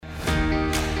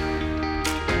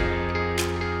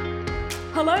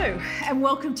Hello and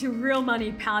welcome to Real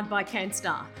Money powered by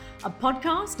CanStar, a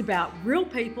podcast about real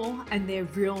people and their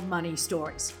real money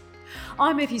stories.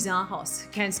 I'm Effie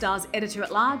Zahos, CanStar's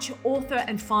editor-at-large, author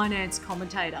and finance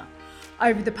commentator.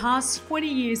 Over the past 20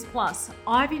 years plus,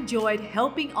 I've enjoyed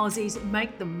helping Aussies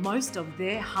make the most of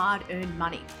their hard-earned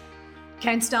money.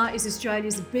 CanStar is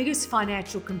Australia's biggest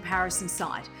financial comparison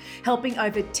site, helping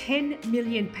over 10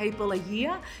 million people a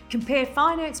year compare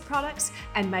finance products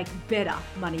and make better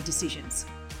money decisions.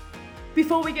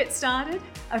 Before we get started,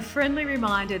 a friendly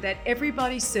reminder that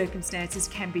everybody's circumstances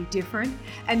can be different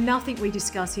and nothing we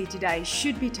discuss here today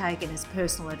should be taken as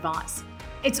personal advice.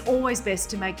 It's always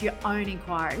best to make your own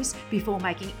inquiries before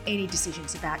making any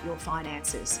decisions about your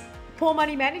finances. Poor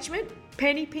money management,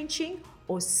 penny pinching,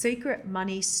 or secret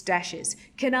money stashes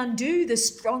can undo the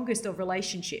strongest of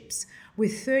relationships,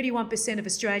 with 31% of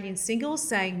Australian singles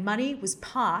saying money was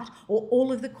part or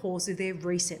all of the cause of their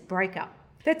recent breakup.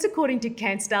 That's according to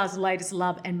CanStar's latest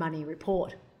Love and Money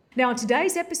report. Now, in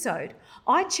today's episode,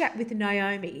 I chat with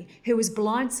Naomi, who was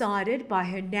blindsided by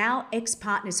her now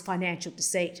ex-partner's financial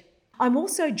deceit. I'm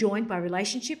also joined by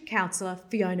relationship counsellor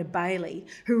Fiona Bailey,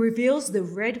 who reveals the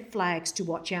red flags to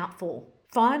watch out for.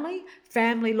 Finally,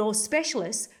 family law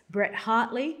specialist Brett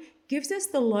Hartley gives us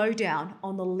the lowdown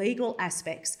on the legal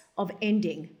aspects of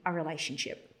ending a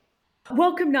relationship.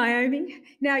 Welcome, Naomi.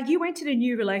 Now, you entered a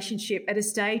new relationship at a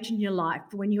stage in your life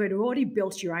when you had already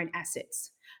built your own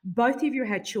assets. Both of you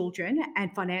had children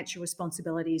and financial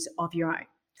responsibilities of your own.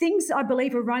 Things, I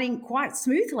believe, are running quite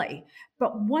smoothly.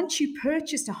 But once you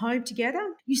purchased a home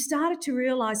together, you started to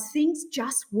realise things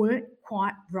just weren't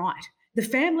quite right. The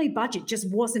family budget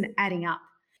just wasn't adding up.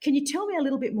 Can you tell me a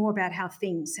little bit more about how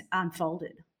things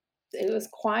unfolded? It was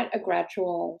quite a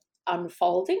gradual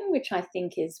unfolding, which I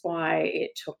think is why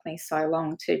it took me so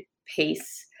long to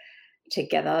piece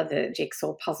together the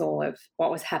jigsaw puzzle of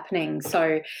what was happening.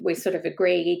 So we sort of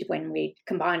agreed when we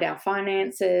combined our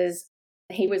finances.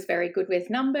 He was very good with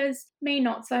numbers, me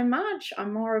not so much.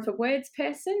 I'm more of a words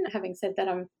person. Having said that,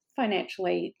 I'm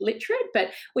financially literate, but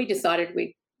we decided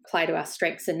we'd play to our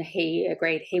strengths, and he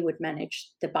agreed he would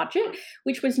manage the budget,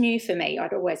 which was new for me.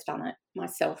 I'd always done it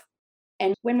myself.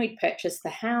 And when we'd purchased the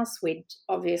house, we'd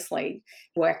obviously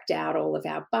worked out all of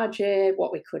our budget,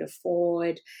 what we could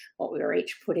afford, what we were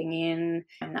each putting in,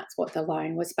 and that's what the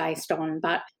loan was based on.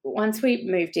 But once we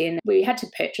moved in, we had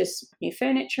to purchase new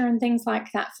furniture and things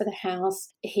like that for the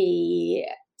house. He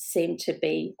seemed to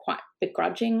be quite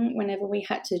begrudging whenever we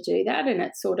had to do that, and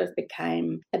it sort of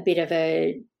became a bit of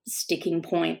a sticking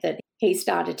point that he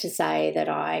started to say that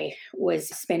I was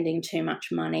spending too much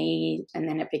money, and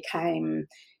then it became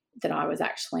that I was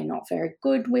actually not very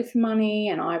good with money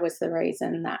and I was the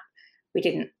reason that we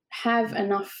didn't have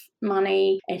enough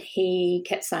money. And he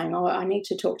kept saying, oh, I need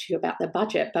to talk to you about the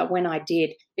budget. But when I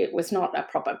did, it was not a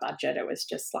proper budget. It was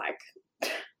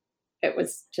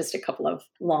just a couple of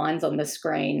lines on the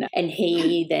screen. And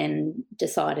he then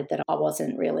decided that I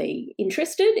wasn't really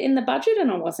interested in the budget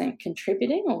and I wasn't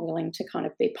contributing or willing to kind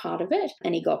of be part of it.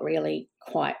 And he got really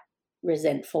quite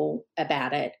resentful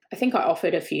about it. I think I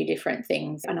offered a few different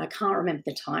things and I can't remember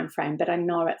the time frame, but I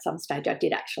know at some stage I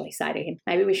did actually say to him,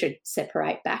 maybe we should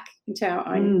separate back into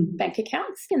our own bank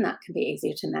accounts and that can be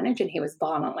easier to manage. And he was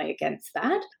violently against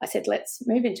that. I said, let's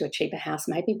move into a cheaper house.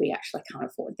 Maybe we actually can't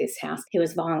afford this house. He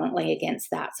was violently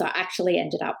against that. So I actually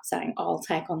ended up saying, I'll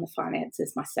take on the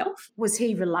finances myself. Was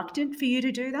he reluctant for you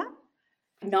to do that?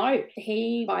 No,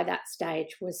 he by that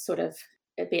stage was sort of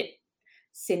a bit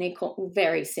cynical,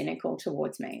 very cynical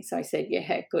towards me. So I said,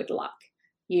 yeah, good luck.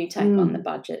 You take on the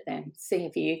budget then. See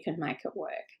if you can make it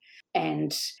work.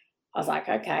 And I was like,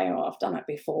 okay, well, I've done it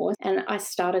before. And I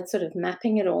started sort of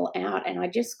mapping it all out and I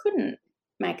just couldn't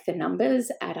make the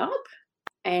numbers add up.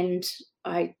 And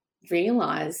I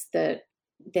realised that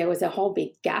there was a whole big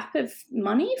gap of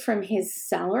money from his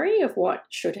salary of what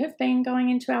should have been going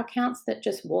into our accounts that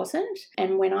just wasn't.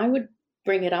 And when I would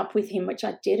bring it up with him, which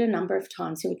I did a number of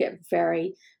times, he would get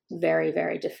very, very,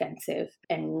 very defensive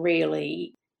and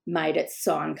really made it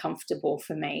so uncomfortable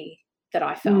for me that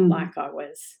I felt like I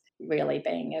was really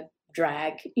being a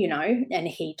drag, and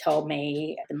he told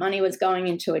me the money was going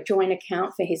into a joint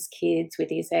account for his kids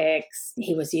with his ex.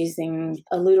 He was using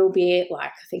a little bit, like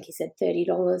I think he said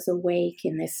 $30 a week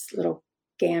in this little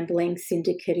gambling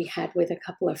syndicate he had with a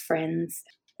couple of friends.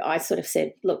 I sort of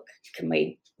said, look, can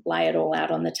we lay it all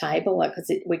out on the table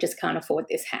because we just can't afford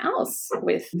this house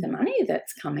with the money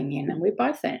that's coming in, and we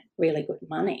both earn really good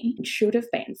money and should have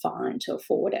been fine to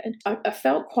afford it. I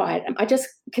felt just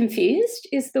confused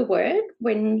is the word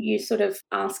when you sort of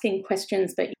asking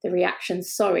questions but the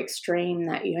reaction's so extreme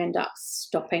that you end up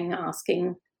stopping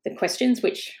asking the questions,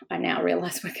 which I now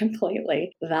realise were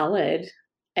completely valid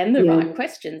and the right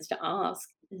questions to ask.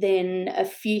 Then a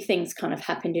few things kind of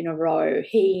happened in a row.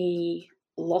 He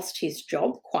lost his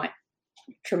job quite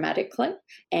dramatically,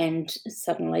 and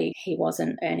suddenly he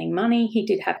wasn't earning money. He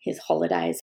did have his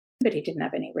holidays, but he didn't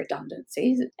have any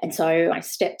redundancies. And so I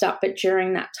stepped up. But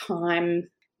during that time,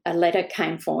 a letter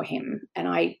came for him, and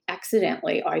I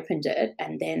accidentally opened it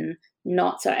and then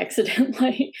not so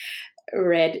accidentally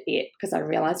read it because I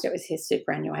realised it was his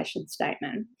superannuation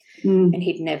statement. And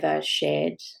he'd never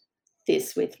shared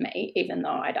this with me, even though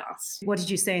I'd asked. What did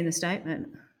you say in the statement?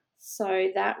 So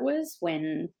that was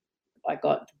when I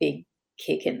got the big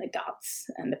kick in the guts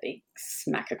and the big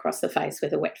smack across the face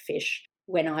with a wet fish.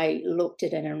 When I looked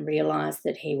at it and realised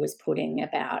that he was putting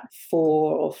about $400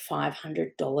 or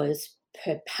 $500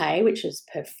 per pay, which is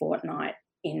per fortnight,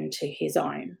 into his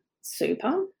own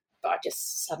super, I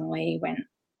just suddenly went,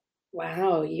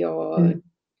 wow, you're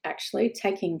actually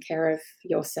taking care of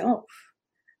yourself.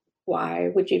 Why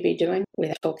would you be doing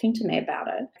without talking to me about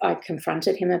it? I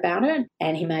confronted him about it,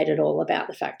 and he made it all about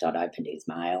the fact I'd opened his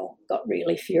mail, got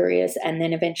really furious, and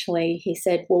then eventually he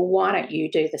said, well, why don't you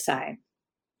do the same?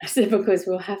 I said, because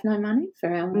we'll have no money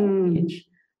for our mortgage.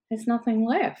 There's nothing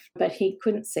left. But he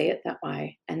couldn't see it that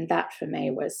way. And that for me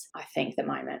was, I think, the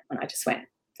moment when I just went,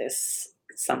 there's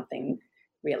something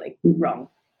really wrong.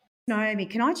 Naomi,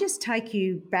 can I just take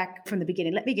you back from the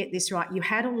beginning? Let me get this right. You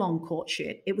had a long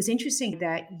courtship. It was interesting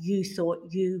that you thought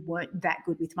you weren't that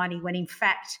good with money when, in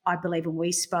fact, I believe when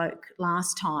we spoke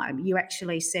last time, you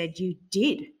actually said you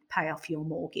did pay off your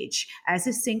mortgage as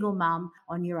a single mum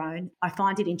on your own. I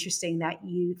find it interesting that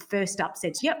you first up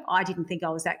said, yep, I didn't think I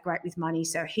was that great with money,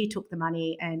 so he took the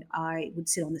money and I would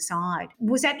sit on the side.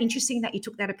 Was that interesting that you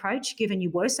took that approach, given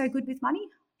you were so good with money?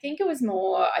 I think it was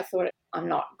more, I thought, I'm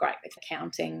not great with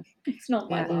accounting. It's not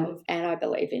my love. And I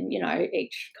believe in,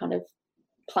 each kind of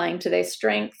playing to their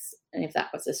strengths. And if that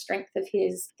was a strength of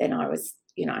his, then I was,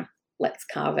 let's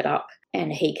carve it up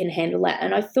and he can handle that.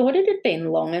 And I thought it had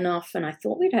been long enough, and I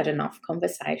thought we'd had enough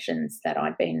conversations that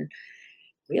I'd been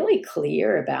really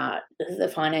clear about the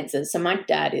finances. So my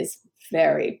dad is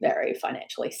very, very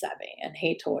financially savvy, and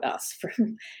he taught us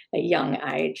from a young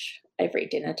age. Every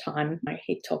dinner time,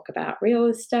 he'd talk about real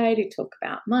estate, he'd talk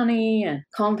about money and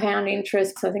compound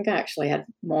interest. So I think I actually had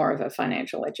more of a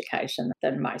financial education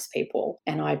than most people.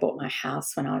 And I bought my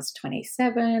house when I was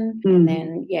 27. And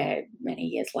then, many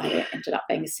years later, ended up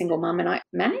being a single mum. And I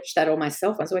managed that all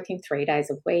myself. I was working 3 days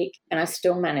a week, and I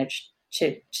still managed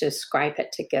to scrape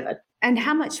it together. And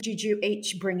how much did you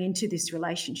each bring into this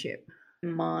relationship?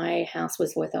 My house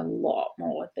was worth a lot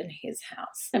more than his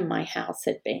house. And my house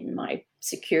had been my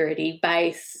security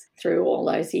base through all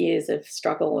those years of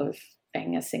struggle of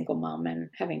being a single mum and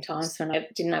having times when I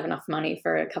didn't have enough money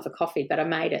for a cup of coffee, but I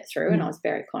made it through, and I was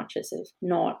very conscious of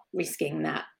not risking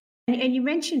that. And you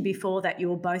mentioned before that you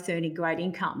were both earning great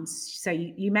incomes. So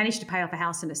you managed to pay off a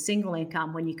house and a single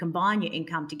income. When you combine your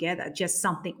income together, just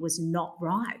something was not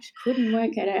right. Couldn't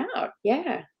work it out.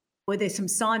 Yeah. Were there some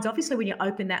signs? Obviously, when you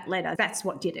open that letter, that's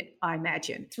what did it, I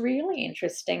imagine. It's really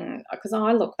interesting because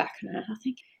I look back on it and I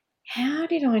think, how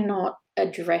did I not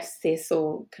address this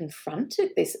or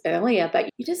confronted this earlier? But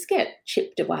you just get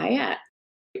chipped away at.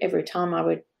 Every time I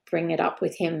would bring it up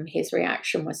with him, his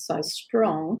reaction was so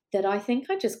strong that I think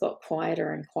I just got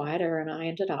quieter and quieter, and I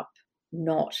ended up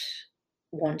not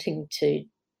wanting to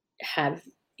have,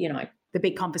 the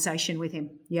big conversation with him.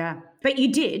 Yeah. But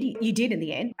you did in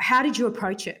the end. How did you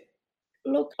approach it?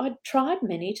 Look, I'd tried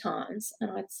many times and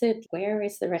I'd said, where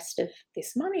is the rest of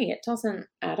this money? It doesn't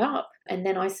add up. And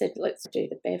then I said, let's do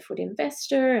the barefoot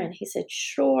investor. And he said,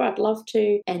 sure, I'd love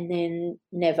to. And then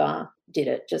never did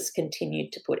it, just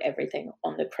continued to put everything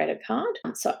on the credit card.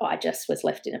 So I just was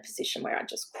left in a position where I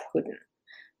just couldn't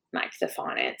make the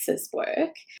finances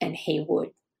work. And he would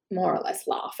more or less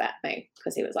laugh at me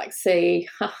because he was like, see,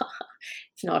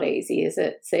 it's not easy, is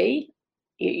it? See?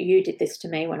 You did this to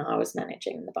me when I was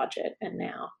managing the budget, and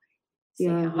now see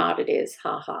how hard it is,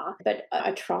 ha ha. But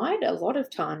I tried a lot of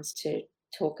times to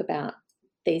talk about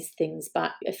these things,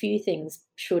 but a few things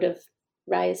should have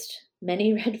raised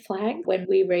many red flags. When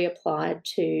we reapplied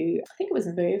to, I think it was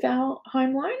move our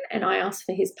home loan, and I asked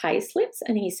for his pay slips,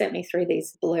 and he sent me through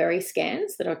these blurry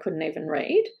scans that I couldn't even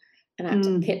read. And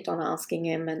I kept on asking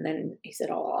him, and then he said,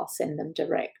 I'll send them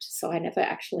direct. So I never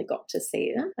actually got to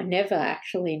see them. I never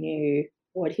actually knew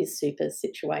what his super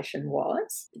situation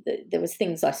was. There was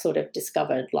things I sort of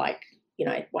discovered, like,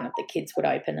 one of the kids would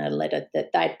open a letter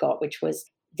that they'd got, which was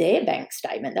their bank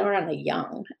statement. They were only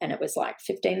young, and it was like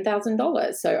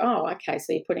 $15,000. So, okay,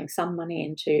 so you're putting some money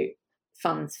into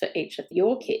funds for each of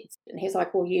your kids. And he's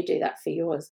like, well, you do that for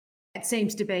yours. It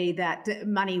seems to be that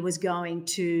money was going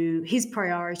to his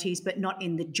priorities, but not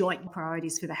in the joint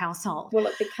priorities for the household. Well,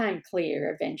 it became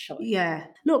clear eventually. Yeah.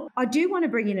 Look, I do want to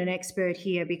bring in an expert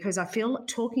here because I feel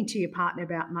talking to your partner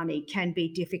about money can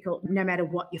be difficult no matter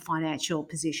what your financial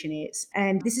position is.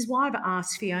 And this is why I've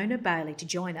asked Fiona Bailey to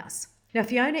join us. Now,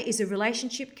 Fiona is a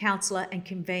relationship counsellor and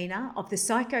convener of the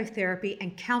Psychotherapy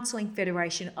and Counselling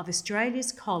Federation of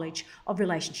Australia's College of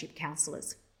Relationship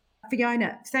Counsellors.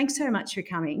 Fiona, thanks so much for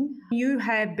coming. You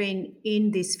have been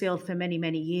in this field for many,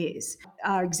 many years.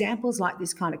 Are examples like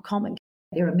this kind of common?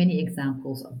 There are many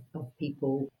examples of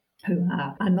people who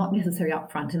are not necessarily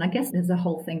upfront. And I guess there's a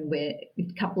whole thing where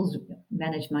couples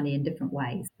manage money in different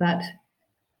ways. But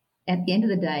at the end of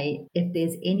the day, if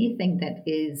there's anything that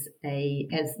is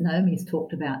as Naomi's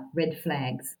talked about, red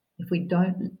flags, if we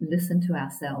don't listen to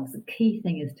ourselves, the key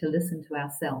thing is to listen to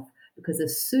ourselves. Because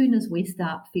as soon as we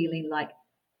start feeling like,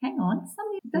 hang on,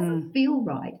 something doesn't feel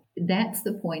right, that's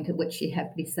the point at which you have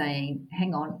to be saying,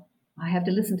 hang on, I have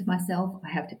to listen to myself.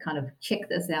 I have to kind of check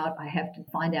this out. I have to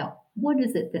find out what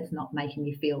is it that's not making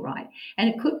me feel right. And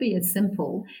it could be as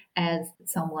simple as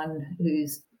someone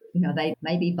who's, they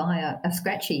maybe buy a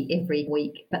scratchy every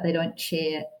week, but they don't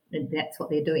share that's what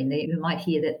they're doing. You might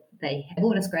hear that they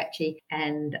bought a scratchy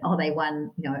and, they won,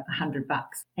 $100.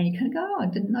 And you kind of go, I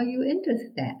didn't know you were into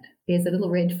that. There's a little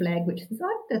red flag which says,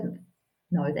 I didn't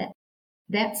know that.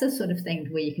 That's the sort of thing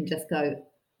where you can just go,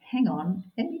 hang on,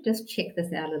 let me just check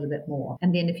this out a little bit more.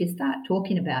 And then if you start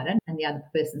talking about it and the other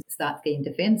person starts getting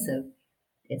defensive,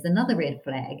 there's another red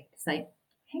flag to say,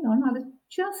 hang on, I was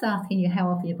just asking you how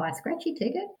often you buy a scratchy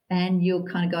ticket. And you're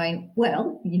kind of going,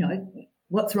 well,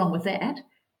 what's wrong with that?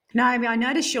 Naomi, I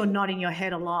notice you're nodding your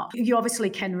head a lot. You obviously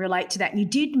can relate to that. And you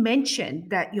did mention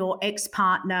that your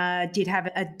ex-partner did have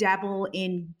a dabble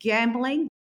in gambling.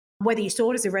 Whether you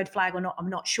saw it as a red flag or not, I'm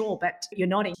not sure, but you're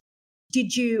nodding.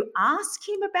 Did you ask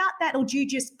him about that or do you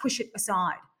just push it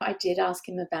aside? I did ask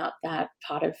him about that.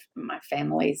 Part of my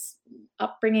family's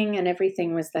upbringing and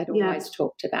everything was they'd always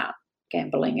talked about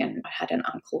gambling, and I had an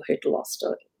uncle who'd lost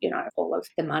all of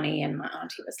the money and my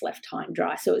auntie was left high and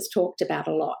dry. So it was talked about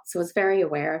a lot. So I was very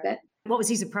aware of it. What was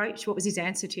his approach? What was his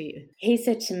answer to you? He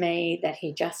said to me that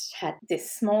he just had this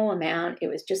small amount. It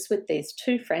was just with these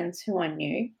two friends who I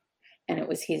knew, and it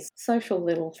was his social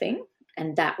little thing,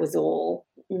 and that was all.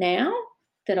 Now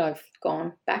that I've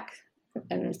gone back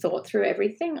and thought through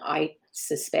everything, I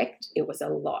suspect it was a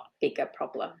lot bigger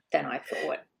problem than I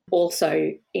thought.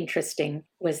 Also interesting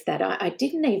was that I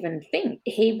didn't even think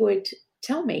he would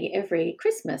tell me every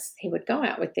Christmas he would go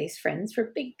out with these friends for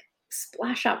a big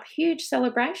splash up, huge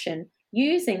celebration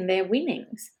using their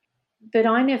winnings. But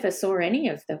I never saw any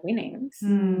of the winnings.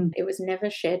 It was never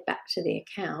shared back to the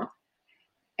account.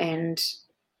 And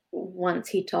once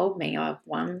he told me I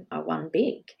won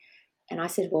big. And I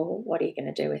said, well, what are you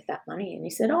going to do with that money? And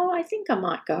he said, I think I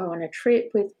might go on a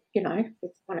trip with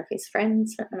one of his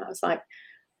friends. And I was like,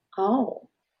 oh.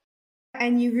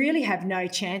 And you really have no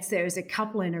chance there as a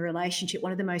couple in a relationship.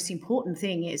 One of the most important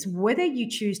things is whether you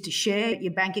choose to share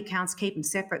your bank accounts, keep them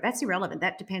separate. That's irrelevant.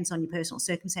 That depends on your personal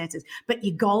circumstances. But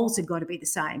your goals have got to be the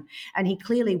same. And he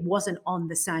clearly wasn't on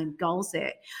the same goals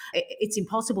there. It's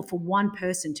impossible for one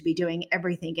person to be doing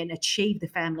everything and achieve the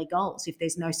family goals if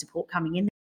there's no support coming in.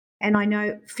 And I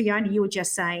know, Fiona, you were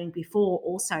just saying before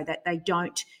also that they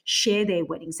don't share their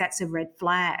weddings. That's a red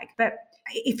flag. But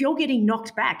if you're getting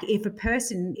knocked back, if a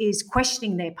person is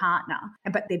questioning their partner,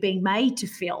 but they're being made to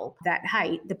feel that,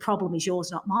 hey, the problem is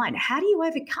yours, not mine, how do you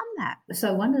overcome that?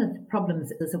 So one of the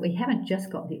problems is that we haven't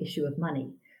just got the issue of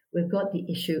money. We've got the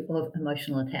issue of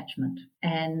emotional attachment,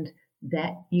 and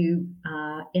that you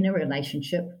are in a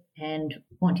relationship and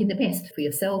wanting the best for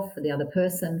yourself, for the other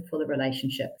person, for the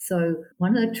relationship. So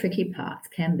one of the tricky parts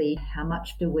can be how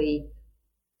much do we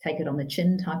take it on the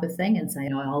chin type of thing and say,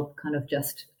 I'll kind of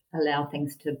just allow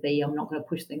things to be. I'm not going to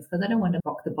push things because I don't want to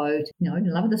rock the boat. I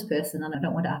love this person and I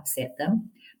don't want to upset them.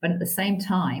 But at the same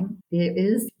time, there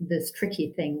is this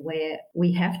tricky thing where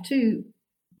we have to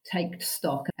take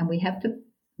stock and we have to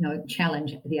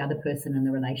challenge the other person in the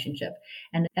relationship.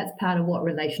 And that's part of what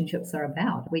relationships are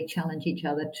about. We challenge each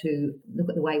other to look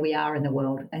at the way we are in the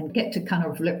world and get to kind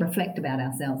of reflect about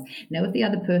ourselves. Now, if the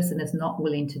other person is not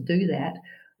willing to do that,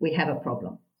 we have a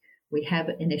problem. We have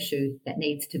an issue that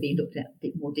needs to be looked at a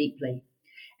bit more deeply.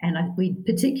 And we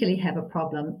particularly have a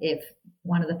problem if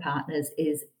one of the partners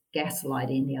is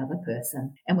gaslighting the other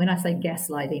person. And when I say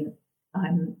gaslighting,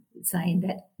 I'm saying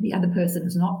that the other person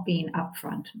is not being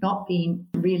upfront, not being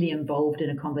really involved in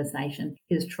a conversation,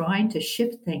 is trying to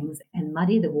shift things and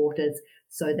muddy the waters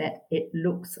so that it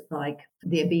looks like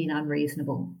they're being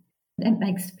unreasonable. That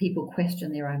makes people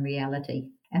question their own reality.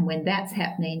 And when that's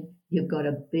happening, you've got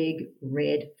a big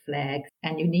red flag,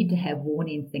 and you need to have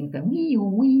warning things going,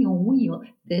 wee.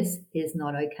 This is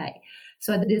not okay.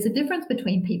 So there's a difference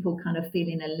between people kind of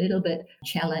feeling a little bit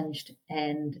challenged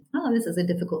and, oh, this is a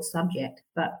difficult subject,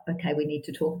 but okay, we need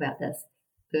to talk about this,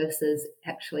 versus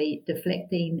actually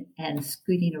deflecting and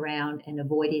scooting around and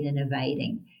avoiding and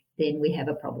evading. Then we have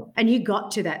a problem. And you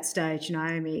got to that stage,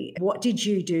 Naomi. What did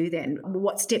you do then?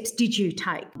 What steps did you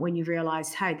take when you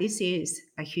realised, hey, this is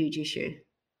a huge issue?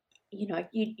 You know,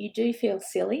 you do feel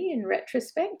silly in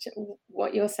retrospect.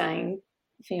 What you're saying,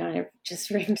 Fiona, just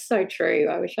rings so true.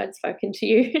 I wish I'd spoken to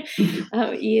you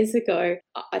years ago.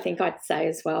 I think I'd say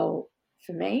as well,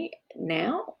 for me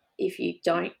now, if you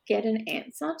don't get an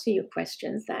answer to your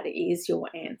questions, that is your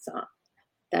answer.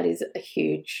 That is a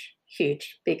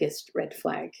huge, biggest red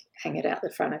flag. Hang it out the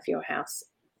front of your house,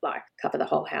 like cover the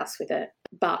whole house with it.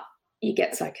 But you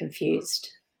get so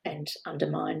confused and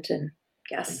undermined and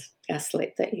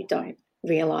gaslit that you don't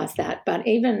realise that. But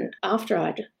even after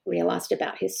I'd realised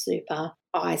about his super,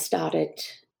 I started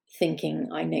thinking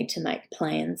I need to make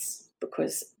plans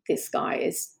because this guy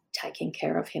is taking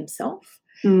care of himself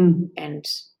and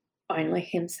only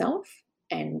himself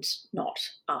and not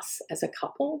us as a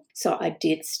couple. So I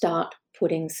did start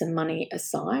putting some money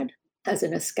aside as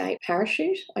an escape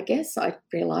parachute, I guess. I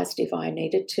realised if I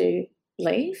needed to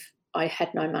leave, I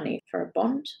had no money for a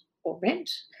bond or rent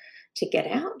to get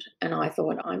out, and I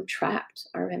thought, I'm trapped.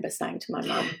 I remember saying to my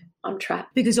mum, I'm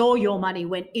trapped. Because all your money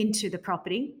went into the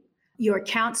property, your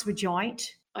accounts were joint.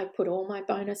 I put all my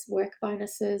work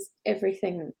bonuses,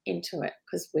 everything into it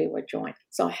because we were joint.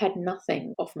 So I had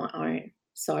nothing of my own.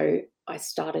 So I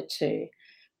started to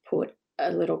put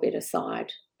a little bit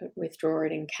aside, withdraw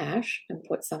it in cash and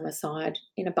put some aside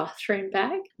in a bathroom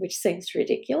bag, which seems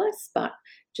ridiculous, but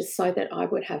just so that I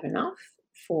would have enough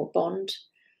for bond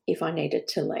if I needed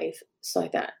to leave, so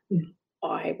that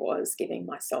I was giving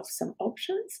myself some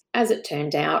options. As it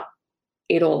turned out,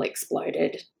 it all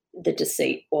exploded. The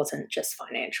deceit wasn't just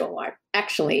financial.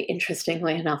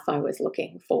 Interestingly enough, I was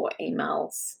looking for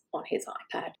emails on his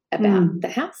iPad about the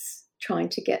house, trying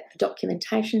to get the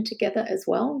documentation together as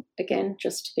well, again,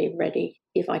 just to be ready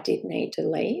if I did need to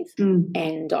leave.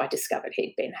 And I discovered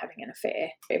he'd been having an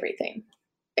affair. Everything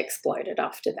exploded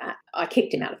after that. I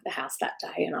kicked him out of the house that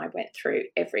day, and I went through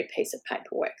every piece of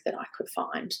paperwork that I could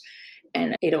find,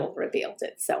 and it all revealed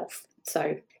itself.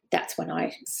 So that's when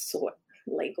I sought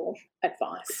legal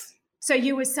advice. So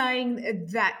you were saying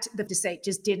that the deceit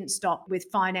just didn't stop with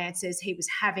finances. He was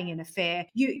having an affair.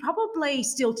 You probably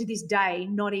still to this day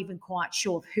not even quite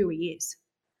sure of who he is.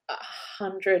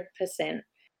 100%.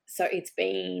 So it's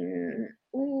been,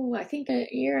 I think a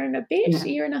year and a bit,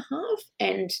 year and a half.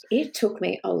 And it took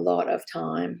me a lot of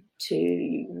time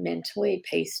to mentally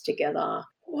piece together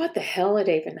what the hell had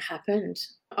even happened.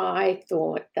 I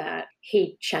thought that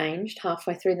he'd changed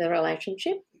halfway through the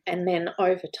relationship. And then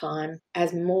over time,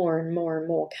 as more and more and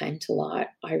more came to light,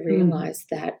 I realised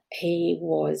that he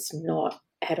was not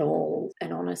at all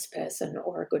an honest person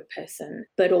or a good person.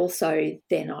 But also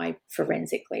then I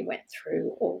forensically went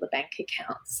through all the bank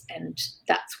accounts, and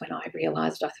that's when I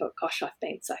realised, I thought, gosh, I've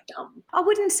been so dumb. I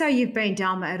wouldn't say you've been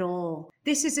dumb at all.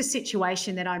 This is a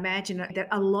situation that I imagine that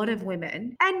a lot of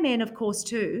women, and men of course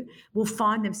too, will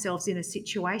find themselves in a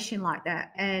situation like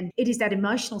that. And it is that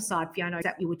emotional side, Fiona,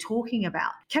 that you were talking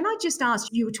about. Can I just ask,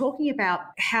 you were talking about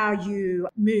how you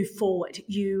move forward.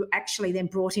 You actually then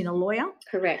brought in a lawyer.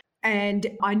 Correct. And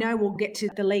I know we'll get to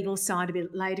the legal side a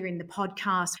bit later in the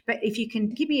podcast, but if you can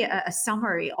give me a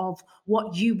summary of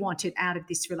what you wanted out of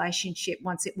this relationship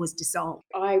once it was dissolved.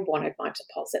 I wanted my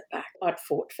deposit back. I'd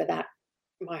fought for that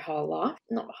my whole life,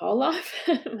 not my whole life,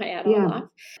 my adult life.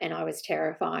 And I was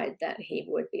terrified that he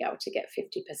would be able to get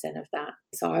 50% of that.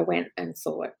 So I went and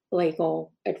sought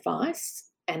legal advice.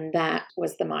 And that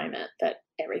was the moment that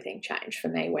everything changed for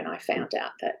me, when I found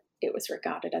out that it was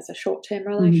regarded as a short-term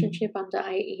relationship under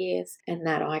 8 years, and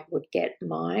that I would get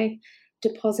my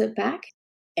deposit back.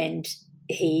 And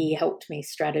he helped me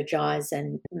strategize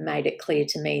and made it clear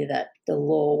to me that the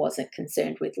law wasn't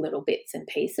concerned with little bits and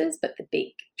pieces, but the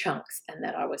big chunks, and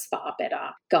that I was far better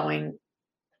going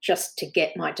just to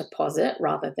get my deposit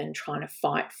rather than trying to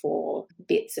fight for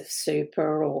bits of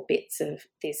super or bits of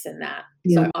this and that.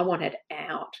 So I wanted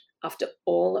out. After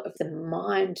all of the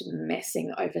mind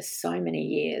messing over so many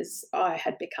years, I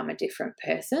had become a different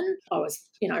person. I was,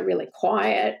 really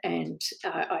quiet, and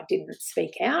I didn't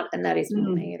speak out, and that is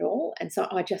not me at all. And so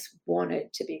I just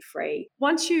wanted to be free.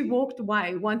 Once you walked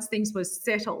away, once things were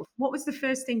settled, what was the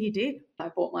first thing you did? I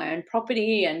bought my own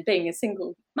property, and being a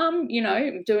single mum,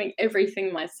 doing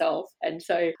everything myself. And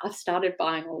so I started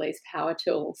buying all these power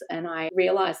tools, and I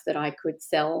realised that I could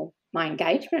sell my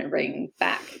engagement ring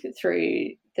back through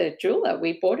the jeweler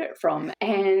we bought it from.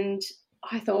 And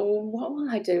I thought, well, what will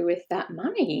I do with that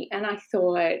money? And I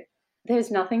thought,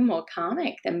 there's nothing more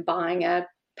karmic than buying a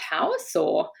power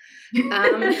saw.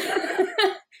 And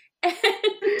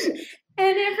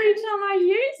every time I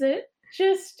use it,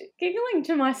 just giggling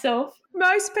to myself.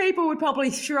 Most people would probably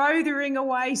throw the ring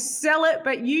away, sell it,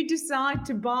 but you decide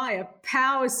to buy a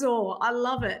power saw. I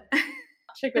love it.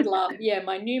 Such a good laugh. Yeah,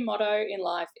 my new motto in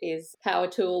life is power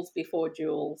tools before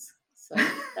jewels. So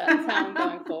that's how I'm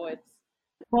going forwards.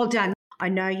 Well done. I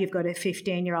know you've got a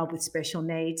 15-year-old with special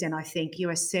needs, and I think you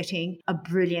are setting a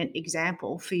brilliant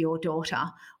example for your daughter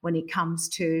when it comes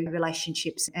to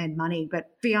relationships and money.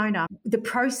 But Fiona, the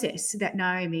process that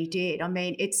Naomi did, I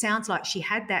mean, it sounds like she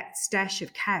had that stash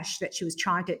of cash that she was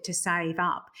trying to save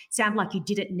up. It sounded like you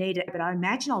didn't need it, but I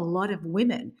imagine a lot of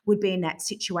women would be in that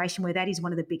situation where that is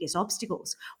one of the biggest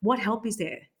obstacles. What help is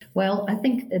there? Well, I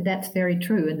think that's very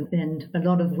true. And a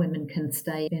lot of women can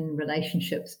stay in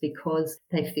relationships because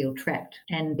they feel trapped.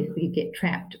 And if you get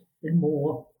trapped, the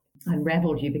more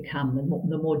unraveled you become,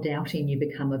 the more doubting you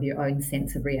become of your own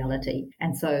sense of reality.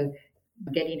 And so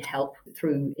getting help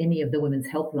through any of the women's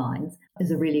helplines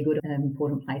is a really good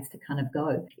important place to kind of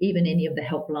go. Even any of the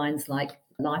helplines like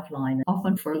Lifeline.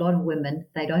 Often for a lot of women,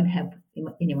 they don't have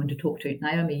anyone to talk to.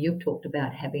 Naomi, you've talked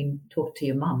about having talked to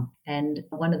your mum. And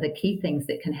one of the key things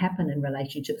that can happen in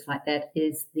relationships like that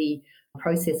is the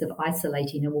process of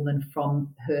isolating a woman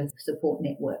from her support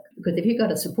network. Because if you've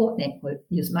got a support network,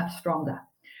 you're much stronger.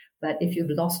 But if you've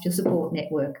lost your support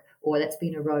network or that's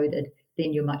been eroded,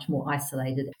 then you're much more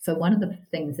isolated. So one of the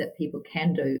things that people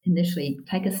can do initially,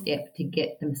 take a step to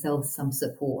get themselves some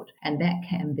support. And that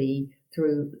can be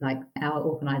through like our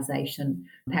organisation,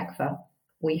 PACFA.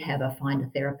 We have a Find a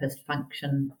Therapist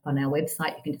function on our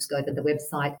website. You can just go to the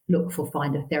website, look for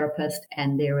Find a Therapist,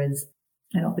 and there is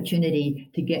an opportunity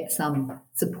to get some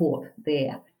support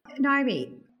there.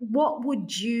 Naomi, what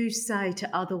would you say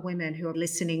to other women who are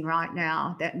listening right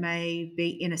now that may be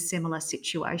in a similar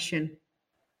situation?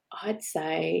 I'd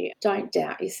say don't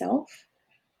doubt yourself.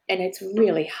 And it's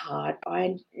really hard.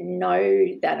 I know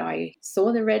that I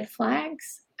saw the red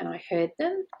flags and I heard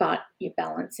them, but you're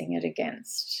balancing it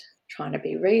against trying to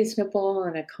be reasonable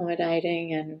and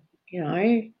accommodating and,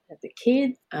 the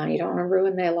kids, you don't want to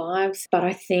ruin their lives. But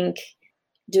I think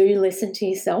do listen to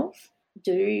yourself.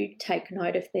 Do take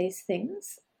note of these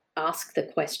things. Ask the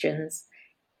questions.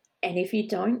 And if you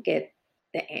don't get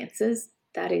the answers,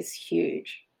 that is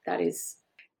huge. That is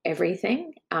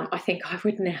everything. I think I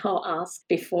would now ask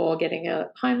before getting a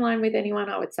home loan with anyone,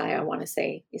 I would say, I want to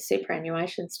see your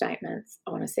superannuation statements.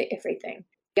 I want to see everything.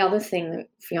 The other thing,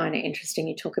 Fiona, interesting,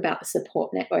 you talk about the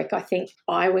support network. I think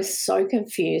I was so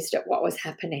confused at what was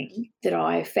happening that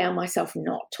I found myself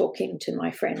not talking to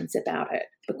my friends about it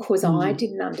because I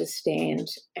didn't understand.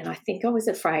 And I think I was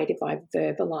afraid if I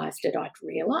verbalised it, I'd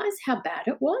realise how bad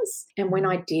it was. And when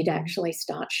I did actually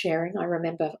start sharing, I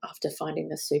remember after finding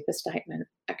the super statement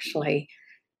actually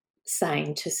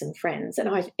saying to some friends, and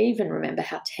I even remember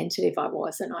how tentative I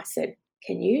was, and I said,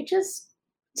 can you just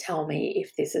tell me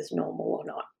if this is normal or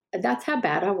not? And that's how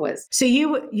bad I was. So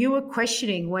you were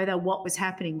questioning whether what was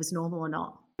happening was normal or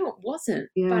not? No, it wasn't.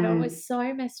 Yeah. But I was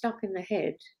so messed up in the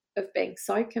head of being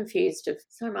so confused of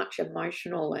so much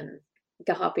emotional and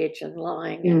garbage and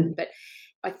lying. But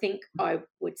I think I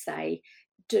would say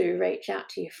do reach out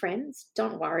to your friends.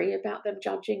 Don't worry about them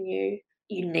judging you.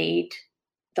 You need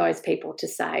those people to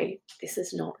say, this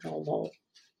is not normal.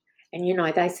 And,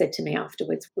 they said to me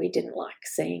afterwards, we didn't like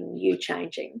seeing you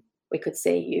changing. We could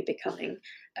see you becoming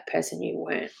a person you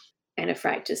weren't and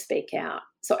afraid to speak out.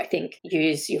 So I think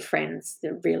use your friends,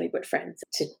 the really good friends,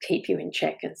 to keep you in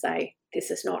check and say,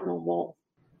 this is not normal.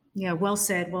 Yeah, well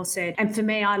said, well said. And for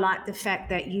me, I like the fact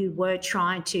that you were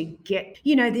trying to get,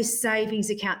 this savings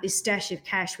account, this stash of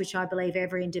cash, which I believe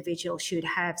every individual should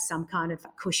have some kind of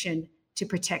cushion to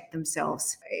protect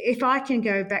themselves. If I can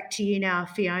go back to you now,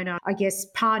 Fiona, I guess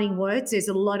parting words, there's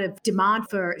a lot of demand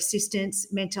for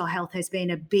assistance. Mental health has been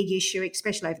a big issue,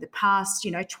 especially over the past,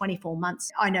 24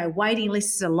 months. I know waiting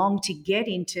lists are long to get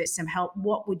into some help.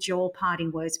 What would your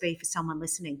parting words be for someone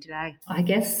listening today? I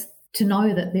guess to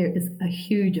know that there is a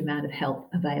huge amount of help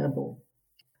available.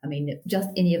 I mean, just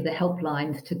any of the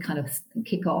helplines to kind of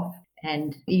kick off.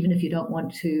 And even if you don't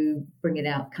want to bring it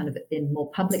out kind of in more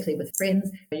publicly with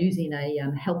friends, using a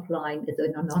helpline is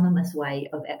an anonymous way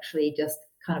of actually just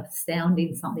kind of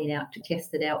sounding something out to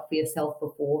test it out for yourself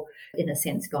before, in a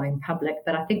sense, going public.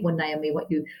 But I think, Naomi, what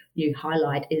you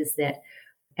highlight is that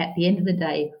at the end of the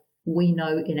day, we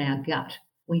know in our gut,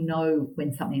 we know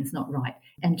when something's not right.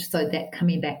 And so that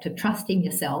coming back to trusting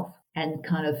yourself and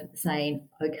kind of saying,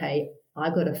 okay,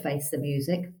 I've got to face the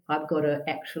music. I've got to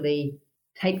actually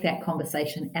take that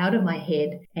conversation out of my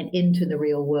head and into the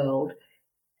real world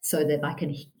so that I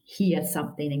can hear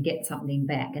something and get something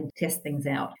back and test things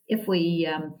out. If we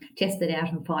test it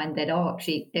out and find that,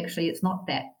 actually it's not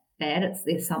that bad,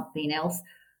 there's something else,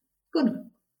 good.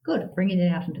 Bringing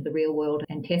it out into the real world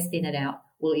and testing it out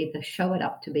will either show it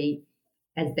up to be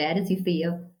as bad as you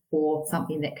fear or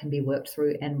something that can be worked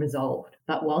through and resolved.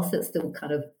 But whilst it's still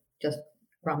kind of just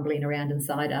rumbling around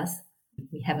inside us,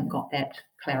 we haven't got that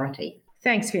clarity.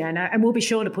 Thanks, Fiona. And we'll be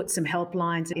sure to put some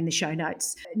helplines in the show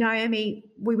notes. Naomi,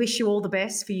 we wish you all the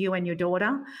best for you and your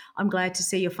daughter. I'm glad to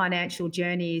see your financial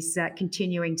journey is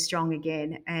continuing strong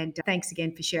again. And thanks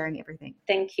again for sharing everything.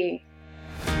 Thank you.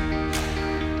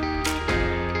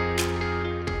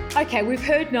 Okay, we've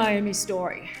heard Naomi's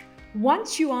story.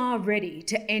 Once you are ready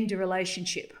to end a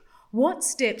relationship, what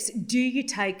steps do you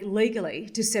take legally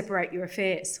to separate your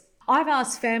affairs? I've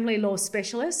asked family law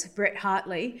specialist Brett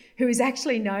Hartley, who is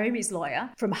actually Naomi's lawyer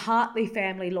from Hartley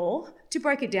Family Law, to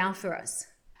break it down for us.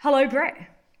 Hello, Brett.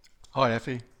 Hi,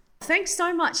 Effie. Thanks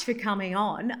so much for coming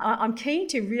on. I'm keen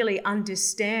to really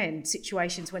understand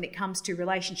situations when it comes to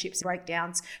relationships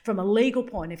breakdowns from a legal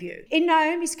point of view. In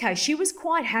Naomi's case, she was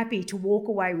quite happy to walk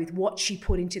away with what she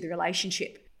put into the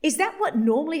relationship. Is that what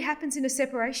normally happens in a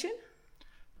separation?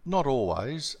 Not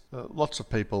always. Lots of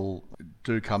people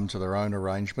do come to their own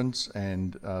arrangements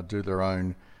and do their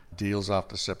own deals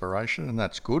after separation, and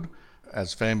that's good.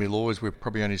 As family lawyers, we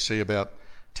probably only see about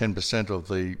 10% of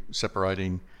the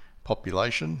separating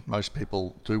population. Most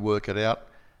people do work it out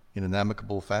in an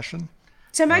amicable fashion.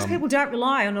 So most people don't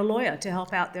rely on a lawyer to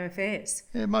help out their affairs?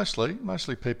 Yeah,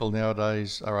 mostly people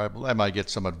nowadays are able, they may get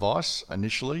some advice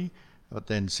initially, but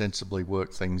then sensibly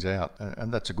work things out,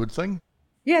 and that's a good thing.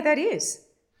 Yeah, that is.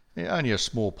 Yeah, only a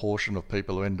small portion of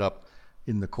people who end up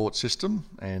in the court system,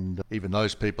 and even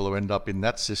those people who end up in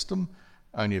that system,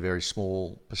 only a very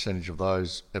small percentage of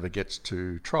those ever gets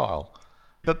to trial.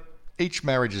 But each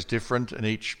marriage is different and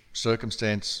each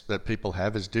circumstance that people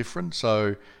have is different,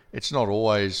 so it's not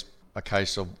always a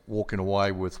case of walking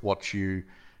away with what you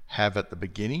have at the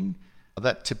beginning.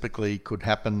 That typically could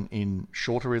happen in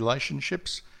shorter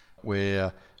relationships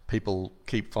where people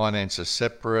keep finances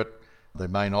separate. There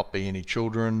may not be any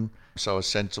children, so a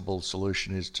sensible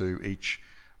solution is to each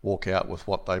walk out with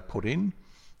what they put in.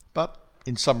 But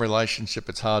in some relationship,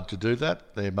 it's hard to do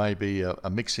that. There may be a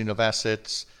mixing of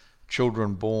assets,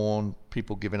 children born,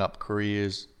 people giving up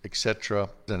careers, etc.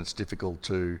 Then it's difficult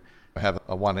to have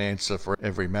a one answer for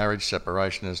every marriage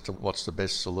separation as to what's the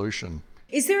best solution.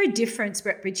 Is there a difference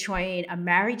between a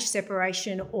marriage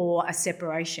separation or a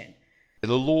separation?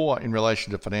 The law in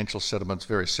relation to financial settlement is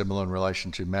very similar in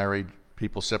relation to married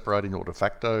people separating or de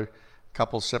facto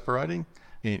couples separating.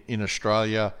 In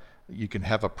Australia, you can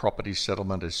have a property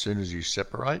settlement as soon as you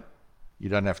separate. You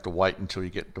don't have to wait until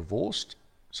you get divorced.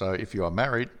 So if you are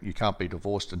married, you can't be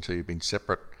divorced until you've been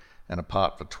separate and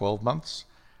apart for 12 months.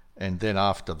 And then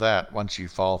after that, once you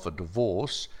file for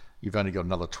divorce, you've only got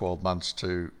another 12 months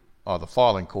to either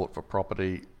file in court for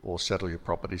property or settle your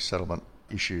property settlement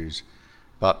issues.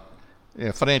 But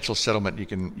financial settlement you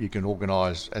can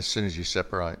organise as soon as you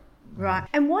separate. Right.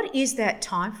 And what is that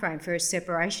time frame for a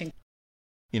separation?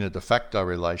 In a de facto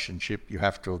relationship, you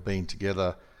have to have been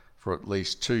together for at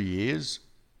least 2 years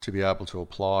to be able to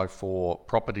apply for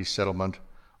property settlement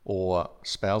or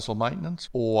spousal maintenance,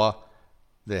 or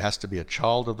there has to be a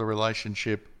child of the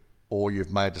relationship, or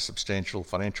you've made a substantial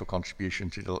financial contribution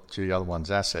to the other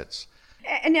one's assets.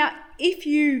 And now, if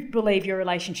you believe your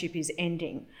relationship is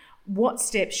ending, what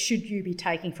steps should you be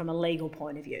taking from a legal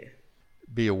point of view?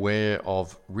 Be aware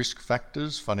of risk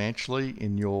factors financially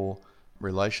in your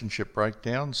relationship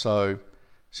breakdown. So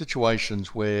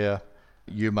situations where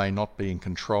you may not be in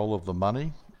control of the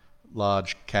money,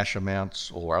 large cash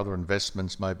amounts or other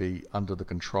investments may be under the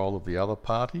control of the other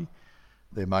party.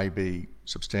 There may be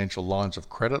substantial lines of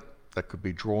credit that could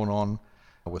be drawn on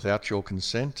without your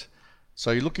consent.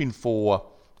 So you're looking for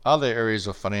other areas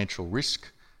of financial risk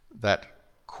that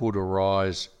could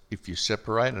arise if you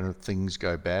separate and if things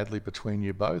go badly between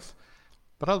you both.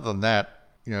 But other than that,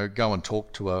 go and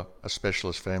talk to a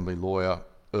specialist family lawyer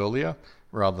earlier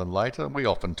rather than later. We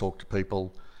often talk to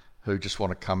people who just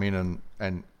want to come in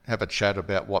and have a chat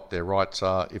about what their rights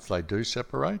are if they do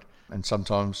separate, and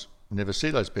sometimes never see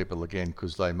those people again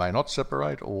because they may not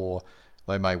separate or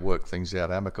they may work things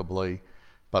out amicably,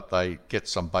 but they get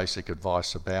some basic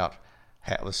advice about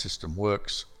how the system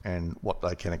works and what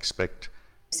they can expect.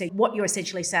 So what you're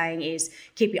essentially saying is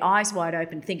keep your eyes wide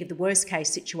open, think of the worst case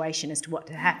situation as to what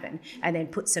to happen, and then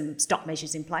put some stop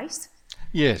measures in place?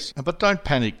 Yes, but don't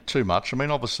panic too much. I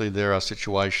mean, obviously there are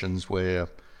situations where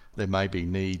there may be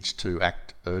needs to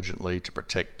act urgently to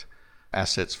protect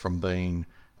assets from being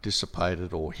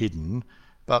dissipated or hidden,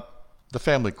 but the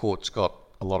family court's got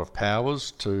a lot of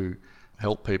powers to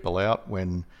help people out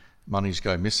when monies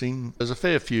go missing. There's a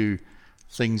fair few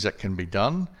things that can be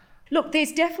done. Look,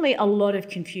 there's definitely a lot of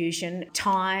confusion,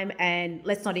 time, and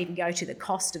let's not even go to the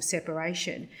cost of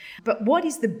separation. But what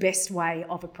is the best way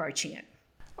of approaching it?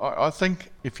 I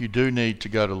think if you do need to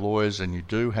go to lawyers and you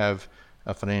do have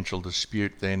a financial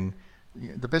dispute, then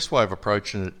the best way of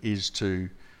approaching it is to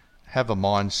have a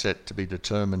mindset to be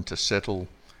determined to settle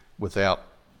without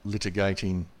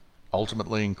litigating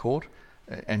ultimately in court,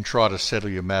 and try to settle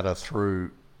your matter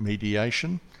through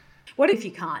mediation. What if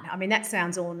you can't? I mean, that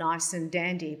sounds all nice and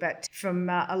dandy, but from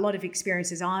a lot of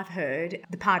experiences I've heard,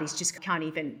 the parties just can't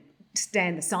even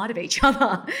stand the sight of each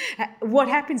other. What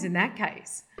happens in that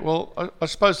case? Well, I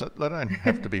suppose that they don't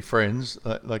have to be friends.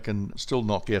 They can still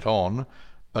not get on.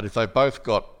 But if they've both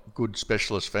got good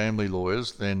specialist family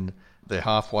lawyers, then they're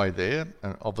halfway there.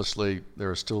 And obviously, there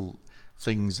are still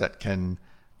things that can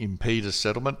impede a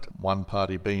settlement, one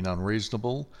party being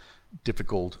unreasonable,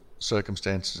 difficult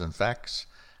circumstances and facts.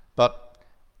 But,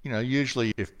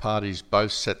 usually if parties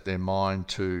both set their mind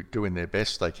to doing their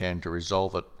best they can to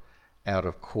resolve it out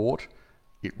of court,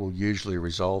 it will usually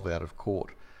resolve out of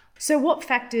court. So what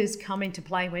factors come into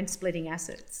play when splitting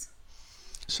assets?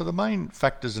 So the main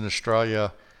factors in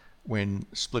Australia when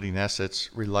splitting assets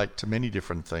relate to many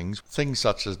different things. Things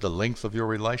such as the length of your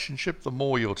relationship. The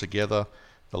more you're together,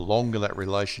 the longer that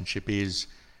relationship is.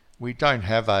 We don't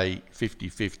have a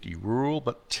 50-50 rule,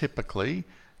 but typically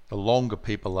the longer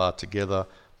people are together,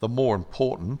 the more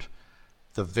important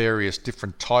the various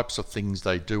different types of things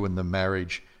they do in the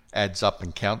marriage adds up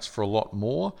and counts for a lot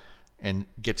more and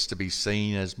gets to be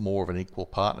seen as more of an equal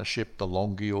partnership the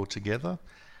longer you're together.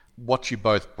 What you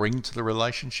both bring to the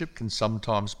relationship can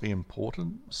sometimes be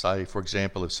important. Say, for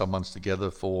example, if someone's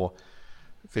together for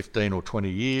 15 or 20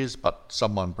 years, but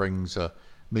someone brings $1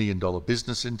 million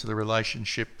business into the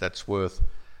relationship that's worth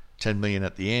 10 million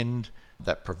at the end,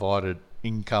 that provided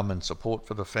income and support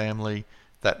for the family,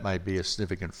 that may be a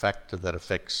significant factor that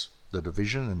affects the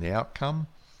division and the outcome.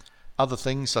 Other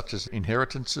things such as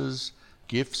inheritances,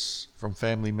 gifts from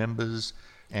family members,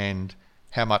 and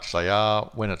how much they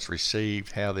are, when it's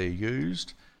received, how they're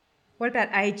used. What about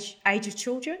age of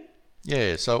children?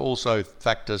 Yeah, so also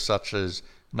factors such as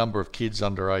number of kids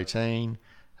under 18,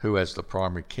 who has the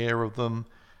primary care of them,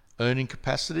 earning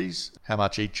capacities, how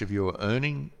much each of you are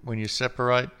earning when you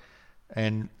separate,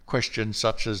 and questions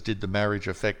such as did the marriage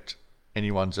affect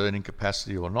anyone's earning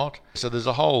capacity or not. So there's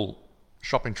a whole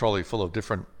shopping trolley full of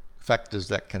different factors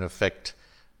that can affect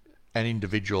an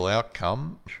individual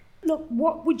outcome. Look,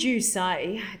 what would you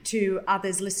say to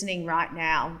others listening right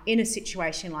now in a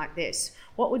situation like this?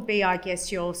 What would be, I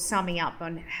guess, your summing up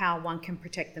on how one can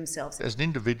protect themselves? As an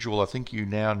individual, I think you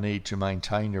now need to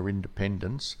maintain your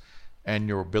independence and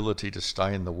your ability to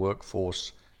stay in the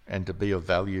workforce and to be of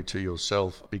value to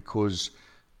yourself, because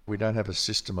we don't have a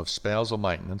system of spousal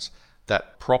maintenance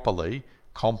that properly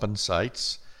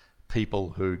compensates people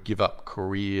who give up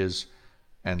careers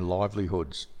and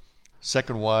livelihoods.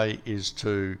 Second way is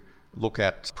to look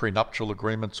at prenuptial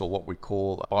agreements, or what we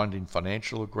call binding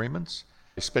financial agreements,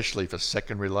 especially for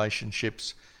second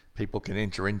relationships. People can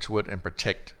enter into it and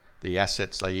protect the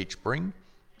assets they each bring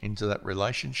into that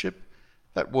relationship.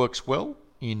 That works well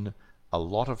in a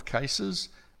lot of cases,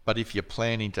 but if you're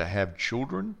planning to have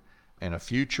children, and a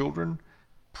few children,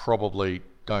 probably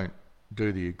don't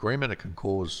do the agreement. It can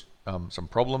cause some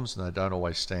problems, and they don't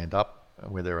always stand up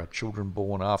where there are children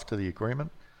born after the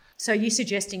agreement. So you're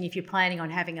suggesting if you're planning on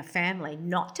having a family,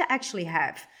 not to actually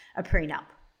have a prenup?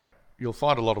 You'll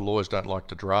find a lot of lawyers don't like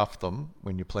to draft them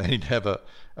when you're planning to have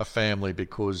a family,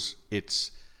 because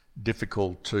it's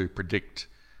difficult to predict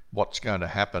what's going to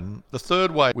happen. The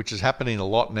third way, which is happening a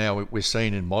lot now, we're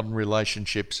seeing in modern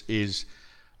relationships, is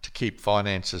to keep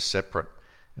finances separate.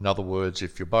 In other words,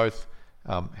 if you both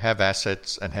have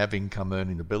assets and have income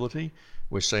earning ability,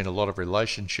 we're seeing a lot of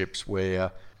relationships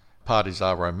where parties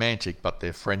are romantic, but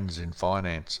they're friends in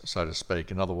finance, so to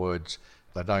speak. In other words,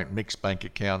 they don't mix bank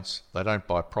accounts, they don't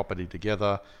buy property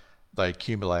together, they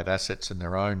accumulate assets in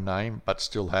their own name, but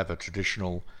still have a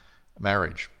traditional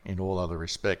marriage in all other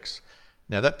respects.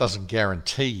 Now, that doesn't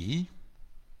guarantee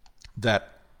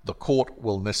that the court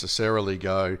will necessarily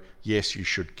go, yes, you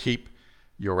should keep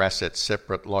your assets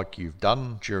separate like you've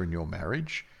done during your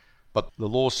marriage, but the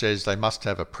law says they must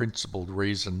have a principled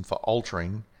reason for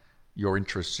altering your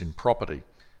interests in property,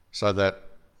 so that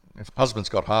if husband's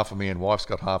got $500,000, wife's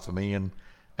got $500,000,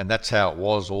 and that's how it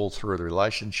was all through the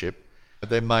relationship,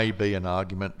 There may be an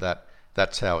argument that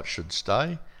that's how it should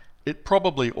stay. It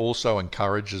probably also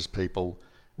encourages people,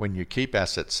 when you keep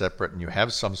assets separate and you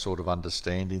have some sort of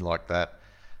understanding like that,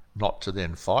 not to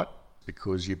then fight,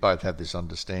 because you both have this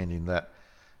understanding that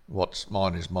what's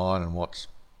mine is mine and what's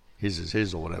his is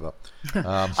his, or whatever.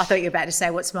 I thought you were about to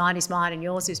say what's mine is mine and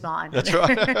yours is mine. That's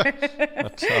right.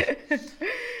 That's right.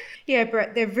 Yeah,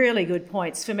 Brett, they're really good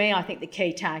points. For me, I think the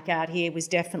key takeout here was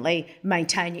definitely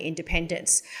maintain your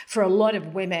independence. For a lot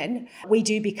of women, we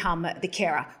do become the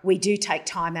carer. We do take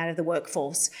time out of the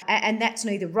workforce. And that's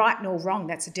neither right nor wrong.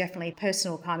 That's definitely a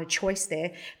personal kind of choice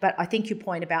there. But I think your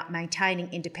point about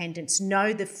maintaining independence,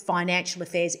 know the financial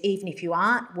affairs, even if you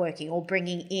aren't working or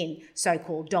bringing in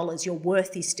so-called dollars, your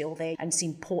worth is still there. And it's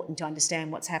important to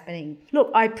understand what's happening.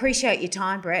 Look, I appreciate your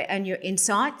time, Brett, and your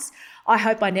insights. I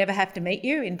hope I never have to meet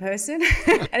you in person.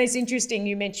 And it's interesting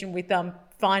you mentioned with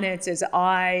finances,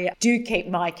 I do keep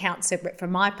my account separate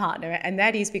from my partner, and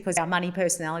that is because our money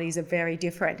personalities are very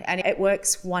different, and it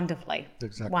works wonderfully.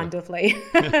 Exactly. Wonderfully.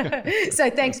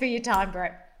 So thanks for your time,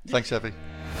 Brett. Thanks, Effie.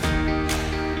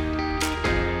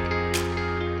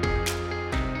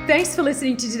 Thanks for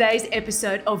listening to today's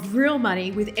episode of Real Money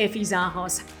with Effie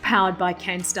Zahos, powered by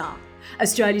CanStar,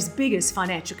 Australia's biggest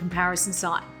financial comparison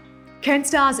site.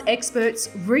 CanStar's experts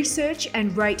research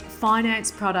and rate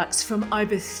finance products from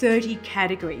over 30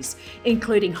 categories,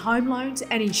 including home loans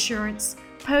and insurance,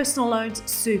 personal loans,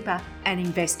 super, and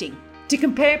investing. To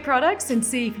compare products and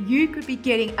see if you could be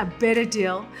getting a better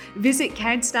deal, visit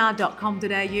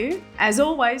canstar.com.au. As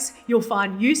always, you'll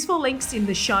find useful links in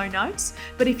the show notes,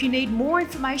 but if you need more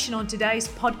information on today's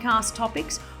podcast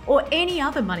topics or any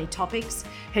other money topics,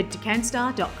 head to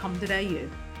canstar.com.au.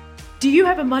 Do you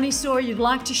have a money story you'd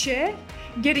like to share?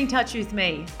 Get in touch with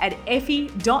me at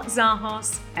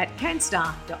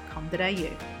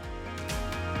effie.zahos@canstar.com.au.